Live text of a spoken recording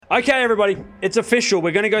Okay, everybody, it's official.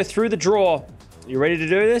 We're going to go through the draw. You ready to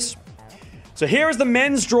do this? So here is the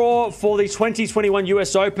men's draw for the 2021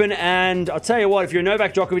 US Open, and I'll tell you what, if you're a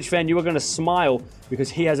Novak Djokovic fan, you are going to smile because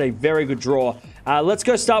he has a very good draw. Let's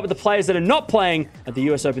go start with the players that are not playing at the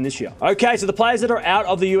US Open this year. Okay, so the players that are out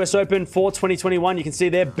of the US Open for 2021, you can see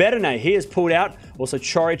there, Bedene, he has pulled out. Also,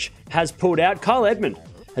 Coric has pulled out. Kyle Edmund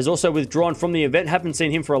has also withdrawn from the event. Haven't seen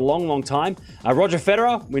him for a long, long time. Roger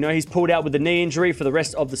Federer, we know he's pulled out with a knee injury for the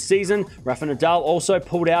rest of the season. Rafa Nadal also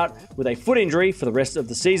pulled out with a foot injury for the rest of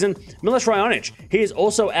the season. Milos Raonic, he is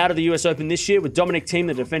also out of the US Open this year with Dominic Thiem,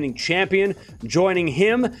 the defending champion, joining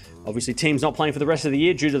him. Obviously, Thiem's not playing for the rest of the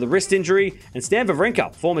year due to the wrist injury. And Stan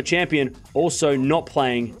Wawrinka, former champion, also not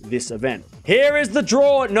playing this event. Here is the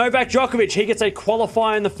draw. Novak Djokovic, he gets a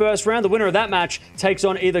qualifier in the first round. The winner of that match takes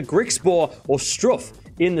on either Griekspoor or Struff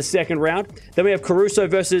in the second round. Then we have Caruso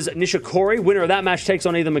versus Nishikori. Winner of that match takes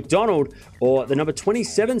on either McDonald or the number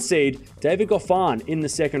 27 seed, David Goffin, in the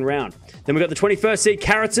second round. Then we've got the 21st seed,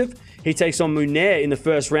 Karatsev. He takes on Munir in the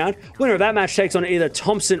first round. Winner of that match takes on either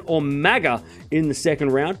Thompson or Maga in the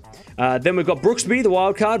second round. Then we've got Brooksby, the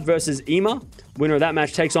wild card, versus Ema. Winner of that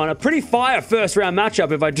match takes on a pretty fire first round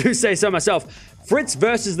matchup, if I do say so myself. Fritz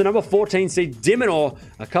versus the number 14 seed Diminor.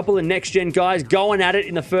 A couple of next-gen guys going at it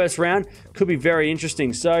in the first round. Could be very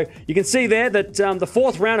interesting. So you can see there that the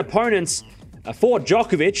fourth round opponents for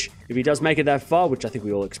Djokovic, if he does make it that far, which I think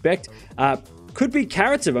we all expect, could be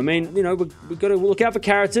Karatsev. I mean, you know, we've got to look out for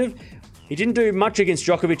Karatsev. He didn't do much against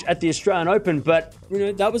Djokovic at the Australian Open, but, you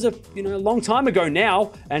know, that was a long time ago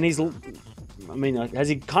now, and has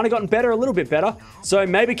he kind of gotten better? A little bit better. So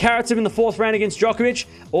maybe Karatsev in the fourth round against Djokovic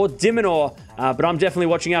or Diminor. But I'm definitely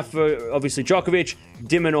watching out for, obviously, Djokovic,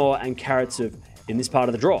 Diminor, and Karatsev in this part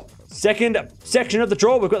of the draw. Second section of the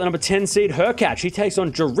draw, we've got the number 10 seed, Hurkacz. He takes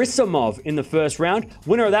on Gerasimov in the first round.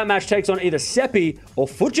 Winner of that match takes on either Seppi or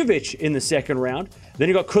Fucsovics in the second round. Then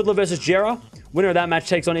you've got Kudla versus Jera. Winner of that match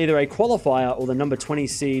takes on either a qualifier or the number 20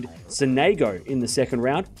 seed, Sonego, in the second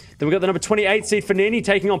round. Then we've got the number 28 seed, Fognini,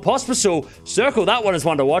 taking on Pospisil. Circle that one as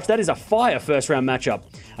one to watch. That is a fire first round matchup.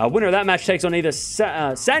 Winner of that match takes on either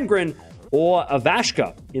Sandgren or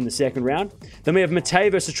Ivashka in the second round. Then we have Mate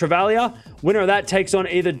versus Travaglia. Winner of that takes on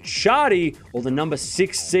either Chardy or the number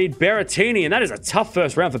 6 seed Berrettini. And that is a tough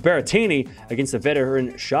first round for Berrettini against the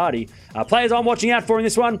veteran Chardy. Players I'm watching out for in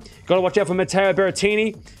this one. Got to watch out for Matteo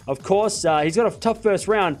Berrettini. Of course, he's got a tough first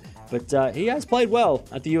round, but he has played well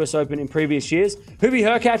at the US Open in previous years. Hubie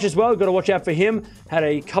Hurkacz as well. Got to watch out for him. Had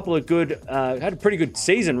a pretty good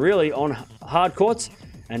season, really, on hard courts.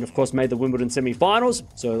 And, of course, made the Wimbledon semi-finals.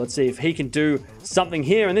 So let's see if he can do something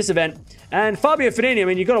here in this event. And Fabio Fognini, I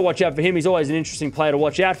mean, you've got to watch out for him. He's always an interesting player to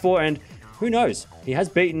watch out for. And who knows? He has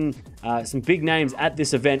beaten some big names at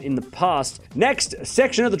this event in the past. Next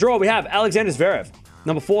section of the draw, we have Alexander Zverev.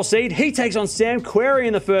 Number 4 seed, he takes on Sam Querrey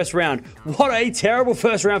in the first round. What a terrible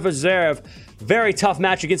first round for Zverev. Very tough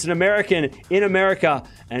match against an American in America.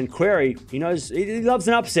 And Querrey, he loves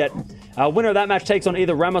an upset. Winner of that match takes on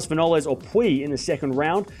either Ramos Vinoles or Puig in the second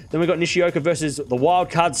round. Then we've got Nishioka versus the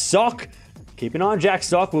wildcard Sock. Keep an eye on Jack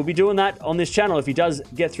Sock. We'll be doing that on this channel if he does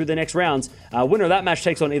get through the next rounds. Winner of that match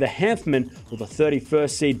takes on either Hanfman or the 31st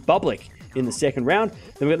seed Bublik in the second round.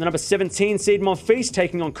 Then we've got the number 17 seed Monfils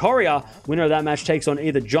taking on Coria. Winner of that match takes on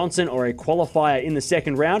either Johnson or a qualifier in the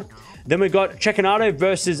second round. Then we've got Cecchinato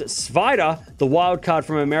versus Svajda, the wild card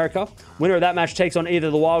from America. Winner of that match takes on either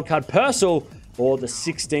the wild card Purcell or the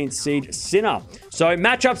 16th seed Sinner. So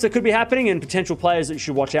matchups that could be happening and potential players that you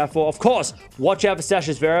should watch out for. Of course, watch out for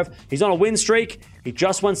Sasha Zverev. He's on a win streak. He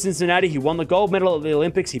just won Cincinnati. He won the gold medal at the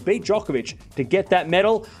Olympics. He beat Djokovic to get that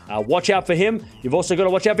medal. Watch out for him. You've also got to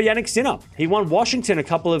watch out for Jannik Sinner. He won Washington a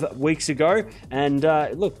couple of weeks ago. And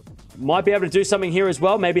look, might be able to do something here as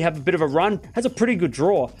well. Maybe have a bit of a run. Has a pretty good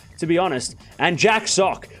draw, to be honest. And Jack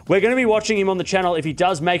Sock. We're going to be watching him on the channel if he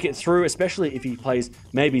does make it through, especially if he plays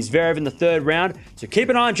maybe Zverev in the third round. So keep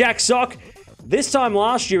an eye on Jack Sock. This time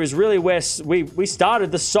last year is really where we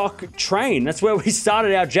started the Sock train. That's where we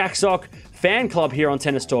started our Jack Sock fan club here on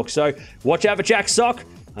Tennis Talk. So watch out for Jack Sock.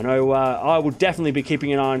 I know I will definitely be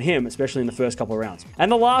keeping an eye on him, especially in the first couple of rounds. And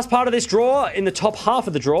the last part of this draw, in the top half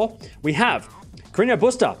of the draw, we have Carreño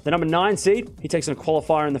Busta, the number 9 seed. He takes on a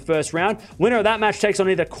qualifier in the first round. Winner of that match takes on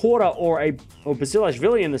either Korda or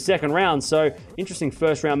Basilashvili in the second round. So interesting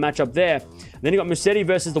first round matchup there. Then you got Musetti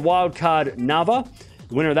versus the wild card Nava.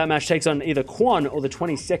 The winner of that match takes on either Kwon or the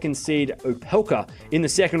 22nd seed Opelka in the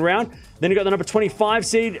second round. Then you got the number 25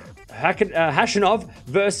 seed Hashanov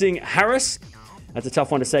versus Harris. That's a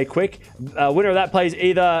tough one to say quick. Winner of that plays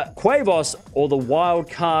either Cuevas or the wild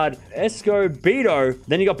card Escobedo.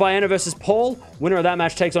 Then you got Baiano versus Paul. Winner of that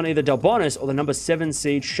match takes on either Delbonis or the number 7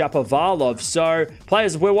 seed Shapovalov. So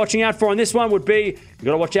players we're watching out for on this one would be, you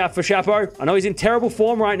got to watch out for Shapo. I know he's in terrible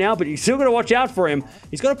form right now, but you still got to watch out for him.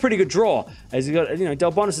 He's got a pretty good draw. As he got,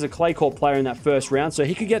 Delbonis is a clay court player in that first round, so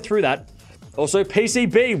he could get through that. Also,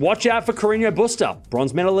 PCB, watch out for Carreño Busta,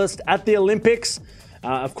 bronze medalist at the Olympics.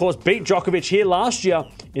 Of course, beat Djokovic here last year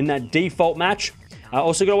in that default match.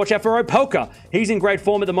 Also got to watch out for Opelka. He's in great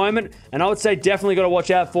form at the moment. And I would say definitely got to watch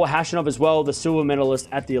out for Khachanov as well, the silver medalist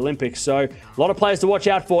at the Olympics. So a lot of players to watch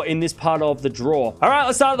out for in this part of the draw. All right,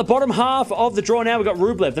 let's start at the bottom half of the draw now. We've got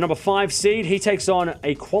Rublev, the number 5 seed. He takes on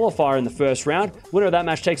a qualifier in the first round. Winner of that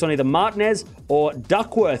match takes on either Martinez or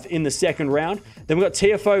Duckworth in the second round. Then we've got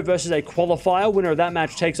Tiafoe versus a qualifier. Winner of that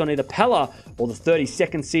match takes on either Pella or the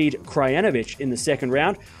 32nd seed Krajinovic in the second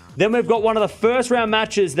round. Then we've got one of the first round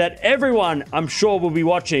matches that everyone, I'm sure, will be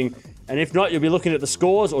watching. And if not, you'll be looking at the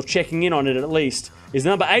scores or checking in on it at least. Is the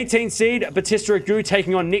number 18 seed Batista Agut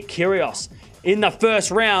taking on Nick Kyrgios in the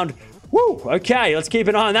first round. Woo! Okay, let's keep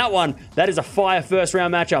an eye on that one. That is a fire first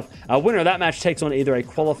round matchup. Winner of that match takes on either a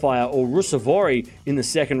qualifier or Ruusuvuori in the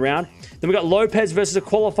second round. Then we've got Lopez versus a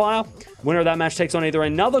qualifier. Winner of that match takes on either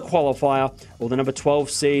another qualifier or the number 12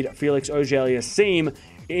 seed Felix Auger-Aliassime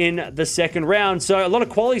in the second round. So a lot of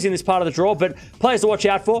qualities in this part of the draw, but players to watch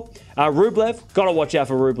out for. Rublev, got to watch out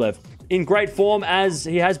for Rublev. In great form as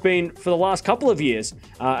he has been for the last couple of years.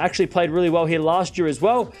 Actually played really well here last year as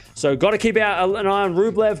well. So got to keep an eye on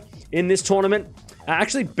Rublev in this tournament. I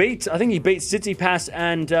think he beat Tsitsipas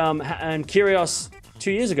and Kyrgios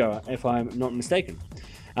 2 years ago, if I'm not mistaken.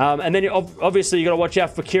 And then obviously you got to watch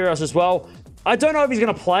out for Kyrgios as well. I don't know if he's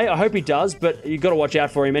going to play. I hope he does, but you've got to watch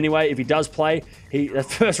out for him anyway. If he does play, the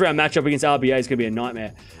first round matchup against RBA is going to be a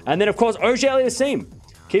nightmare. And then, of course, Auger-Aliassime.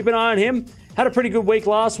 Keep an eye on him. Had a pretty good week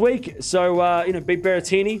last week. So, beat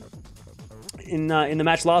Berrettini in the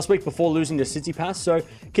match last week before losing to Tsitsipas. So,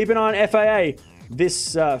 keep an eye on FAA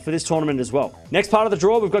for this tournament as well. Next part of the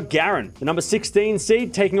draw, we've got Garin, the number 16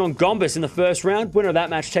 seed, taking on Gombis in the first round. Winner of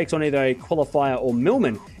that match takes on either a qualifier or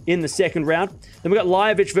Millman in the second round. Then we've got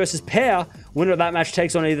Lajovic versus Paire. Winner of that match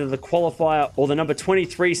takes on either the qualifier or the number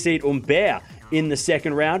 23 seed Humbert in the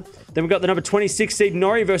second round. Then we've got the number 26 seed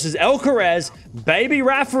Norrie versus Alcaraz. Baby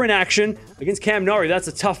Rafa in action against Cam Norrie. That's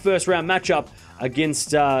a tough first round matchup against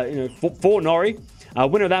for Norrie.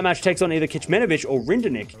 Winner of that match takes on either Kecmanovic or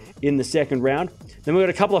Rinderknech in the second round. Then we've got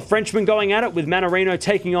a couple of Frenchmen going at it with Mannarino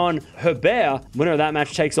taking on Herbert. Winner of that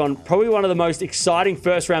match takes on probably one of the most exciting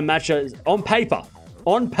first round matches on paper.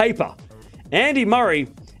 Andy Murray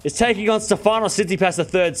is taking on Stefanos Tsitsipas, the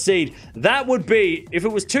 3rd seed. That would be, if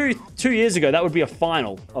it was two years ago, that would be a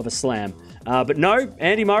final of a slam. But no,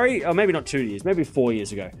 Andy Murray, or maybe not 2 years, maybe 4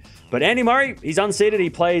 years ago. But Andy Murray, he's unseeded. He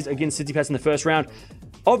plays against Tsitsipas in the first round.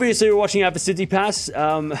 Obviously, we're watching out for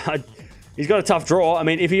Tsitsipas. He's got a tough draw. I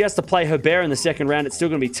mean, if he has to play Herbert in the second round, it's still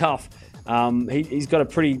going to be tough. He's got a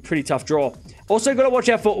pretty tough draw. Also, got to watch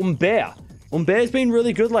out for Humbert. Humbert's been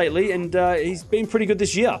really good lately, and he's been pretty good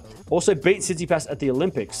this year. Also beat Tsitsipas at the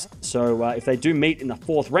Olympics. So if they do meet in the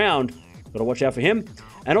 4th round, got to watch out for him.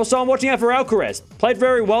 And also I'm watching out for Alcaraz. Played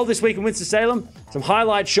very well this week in Winston-Salem. Some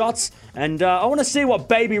highlight shots. And I want to see what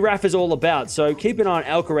Baby Rafa is all about. So keep an eye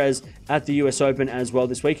on Alcaraz at the US Open as well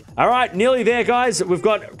this week. All right, nearly there, guys. We've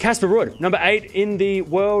got Casper Ruud, number 8 in the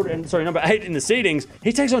world, number 8 in the seedings.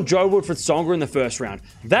 He takes on Jo-Wilfried Tsonga in the first round.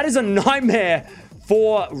 That is a nightmare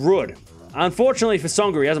for Ruud. Unfortunately for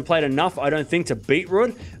Tsonga, he hasn't played enough, I don't think, to beat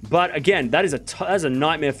Ruud. But again, that is a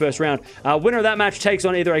nightmare first round. Winner of that match takes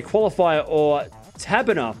on either a qualifier or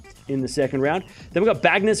Tabiner in the second round. Then we've got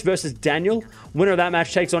Bagnis versus Daniel. Winner of that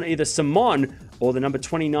match takes on either Simon or the number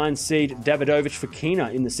 29 seed Davidovich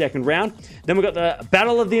Fokina in the second round. Then we've got the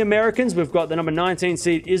Battle of the Americans. We've got the number 19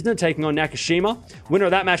 seed Isner taking on Nakashima. Winner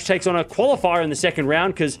of that match takes on a qualifier in the second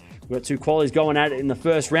round because we've got 2 qualies going at it in the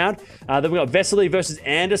first round. Then we've got Vesely versus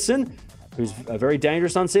Anderson, who's a very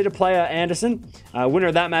dangerous unseeded player, Anderson. Winner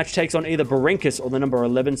of that match takes on either Barinkis or the number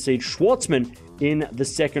 11 seed Schwartzman in the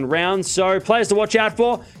second round. So players to watch out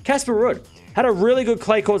for. Casper Ruud had a really good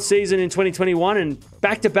clay court season in 2021 and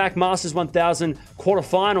back-to-back Masters 1000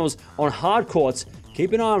 quarterfinals on hard courts.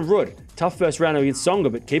 Keep an eye on Ruud. Tough first round against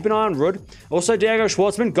Tsonga, but keep an eye on Ruud. Also, Diego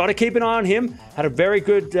Schwartzman, got to keep an eye on him. Had a very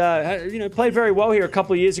good, played very well here a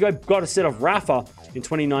couple of years ago. Got a set of Rafa in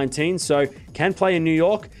 2019, so can play in New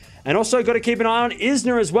York. And also got to keep an eye on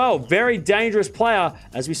Isner as well. Very dangerous player,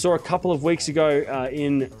 as we saw a couple of weeks ago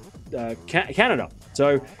in Canada.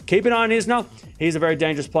 So keep an eye on Isner. He's a very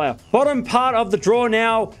dangerous player. Bottom part of the draw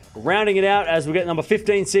now, rounding it out as we get number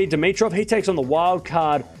 15 seed Dimitrov. He takes on the wild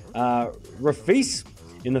card Rafis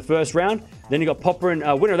in the first round. Then you got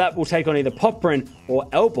Popperin. Winner of that will take on either Popperin or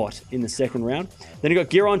Elbot in the second round. Then you got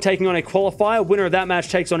Giron taking on a qualifier. Winner of that match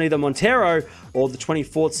takes on either Montero or the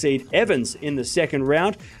 24th seed Evans in the second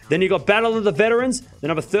round. Then you got Battle of the Veterans. The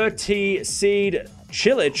number 30 seed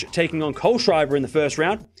Cilic taking on Kohlschreiber in the first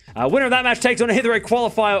round. Winner of that match takes on either a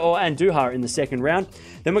qualifier or Andujar in the second round.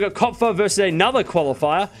 Then we've got Kopfer versus another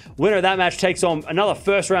qualifier. Winner of that match takes on another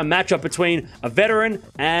first round matchup between a veteran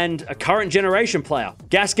and a current generation player.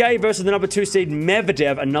 Gasquet versus the number 2 seed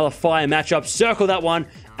Medvedev, another fire matchup. Circle that one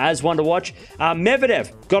as one to watch.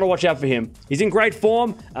 Medvedev, got to watch out for him. He's in great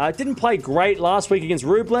form. Didn't play great last week against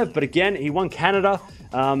Rublev, but again, he won Canada.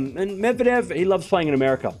 And Medvedev, he loves playing in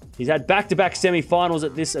America. He's had back-to-back semi-finals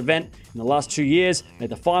at this event in the last 2 years. Made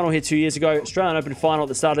the final here 2 years ago. Australian Open final at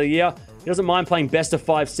the start of the year. He doesn't mind playing best of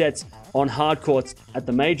 5 sets on hard courts at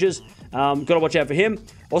the majors. Got to watch out for him.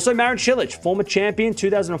 Also, Marin Cilic, former champion,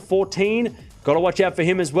 2014. Got to watch out for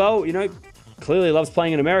him as well. You know, clearly loves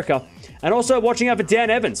playing in America. And also watching out for Dan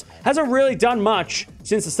Evans. Hasn't really done much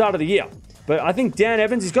since the start of the year. But I think Dan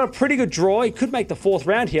Evans, he's got a pretty good draw. He could make the 4th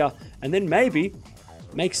round here. And then maybe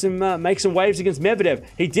make some waves against Medvedev.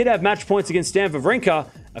 He did have match points against Stan Wawrinka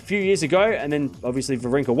a few years ago, and then obviously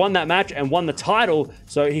Wawrinka won that match and won the title,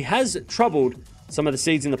 so he has troubled some of the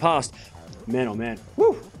seeds in the past. Man, oh man.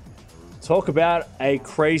 Woo! Talk about a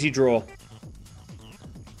crazy draw.